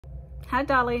Hi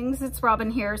darlings, it's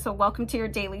Robin here. So welcome to your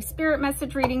daily spirit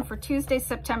message reading for Tuesday,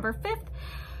 September 5th.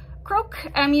 Croak,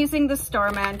 I'm using the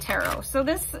Starman Tarot. So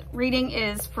this reading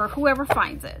is for whoever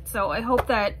finds it. So I hope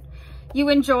that you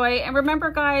enjoy. And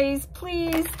remember guys,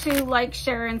 please to like,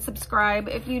 share, and subscribe.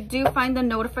 If you do find the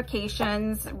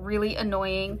notifications really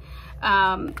annoying,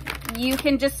 you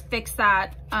can just fix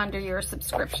that under your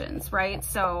subscriptions, right?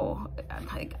 So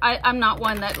I'm not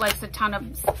one that likes a ton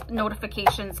of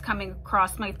notifications coming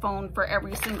across my phone for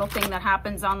every single thing that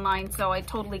happens online. So I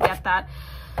totally get that.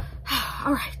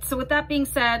 All right. So with that being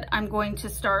said, I'm going to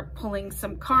start pulling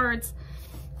some cards.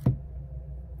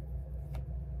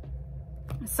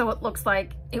 So it looks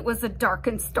like it was a dark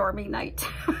and stormy night.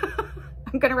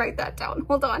 I'm going to write that down.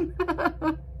 Hold on.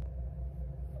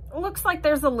 Looks like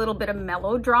there's a little bit of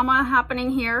melodrama happening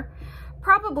here,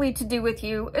 probably to do with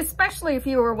you, especially if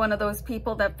you were one of those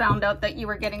people that found out that you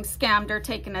were getting scammed or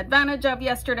taken advantage of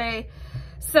yesterday.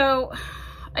 So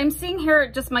I'm seeing here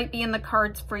it just might be in the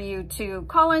cards for you to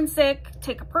call in sick,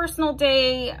 take a personal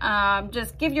day,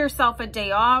 just give yourself a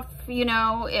day off. You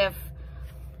know, if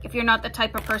you're not the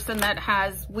type of person that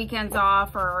has weekends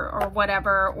off or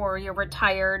whatever, or you're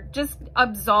retired, just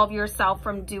absolve yourself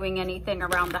from doing anything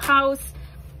around the house.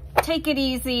 Take it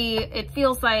easy. It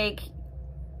feels like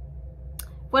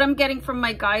what I'm getting from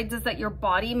my guides is that your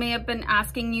body may have been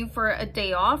asking you for a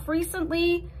day off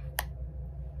recently.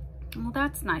 Well,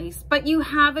 that's nice, but you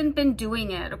haven't been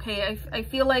doing it. Okay. I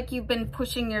feel like you've been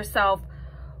pushing yourself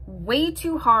way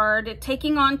too hard,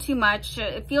 taking on too much.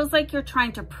 It feels like you're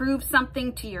trying to prove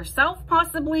something to yourself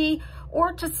possibly,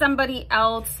 or to somebody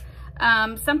else.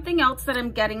 Something else that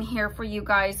I'm getting here for you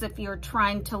guys, if you're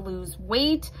trying to lose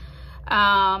weight,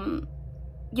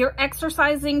 you're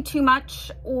exercising too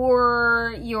much,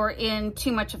 or you're in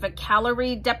too much of a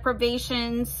calorie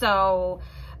deprivation. So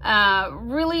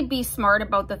really be smart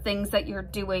about the things that you're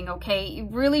doing. Okay, you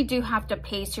really do have to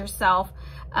pace yourself.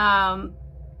 I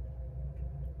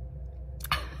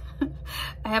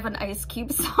have an Ice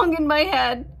Cube song in my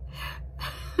head.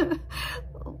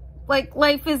 Like,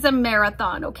 life is a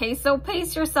marathon, okay? So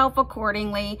pace yourself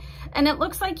accordingly. And it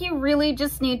looks like you really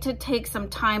just need to take some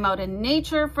time out in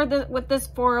nature with this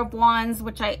Four of Wands,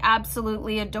 which I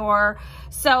absolutely adore.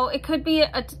 So it could be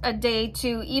a day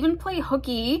to even play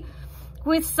hooky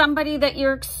with somebody that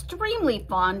you're extremely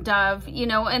fond of, you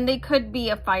know, and they could be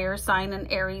a fire sign, an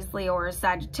Aries, Leo, or a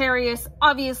Sagittarius.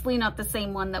 Obviously not the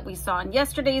same one that we saw in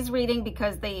yesterday's reading,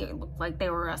 because they looked like they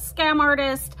were a scam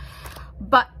artist.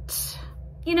 But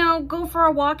you know, go for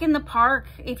a walk in the park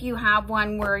if you have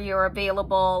one where you're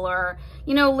available, or,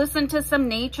 you know, listen to some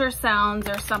nature sounds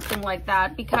or something like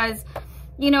that. Because,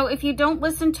 you know, if you don't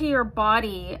listen to your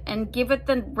body and give it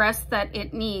the rest that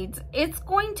it needs, it's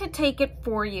going to take it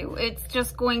for you. It's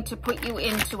just going to put you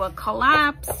into a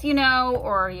collapse, you know,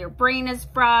 or your brain is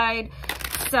fried.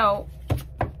 So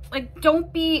like,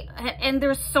 don't be, and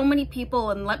there's so many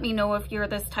people, and let me know if you're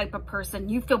this type of person.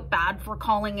 You feel bad for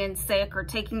calling in sick or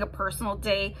taking a personal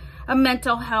day, a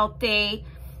mental health day.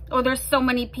 Or there's so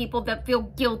many people that feel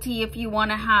guilty if you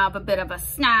want to have a bit of a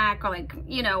snack, or like,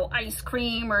 you know, ice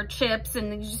cream or chips,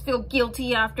 and you just feel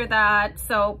guilty after that.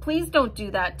 So please don't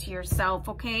do that to yourself,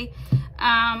 okay?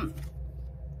 And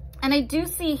I do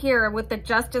see here with the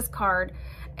Justice card,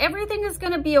 everything is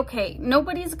going to be okay.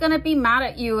 Nobody's going to be mad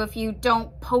at you if you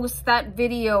don't post that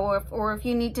video, or if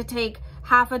you need to take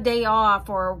half a day off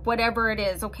or whatever it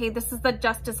is. Okay, this is the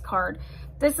Justice card.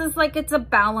 This is like, it's a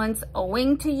balance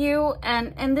owing to you,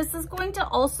 and this is going to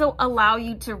also allow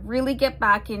you to really get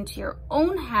back into your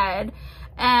own head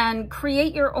and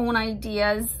create your own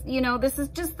ideas. You know, this is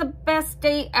just the best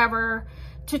day ever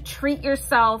to treat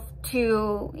yourself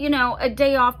to, you know, a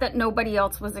day off that nobody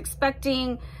else was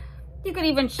expecting. You could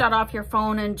even shut off your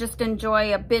phone and just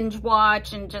enjoy a binge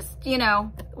watch and just, you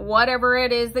know, whatever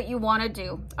it is that you want to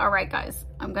do. All right, guys,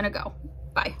 I'm going to go.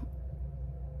 Bye.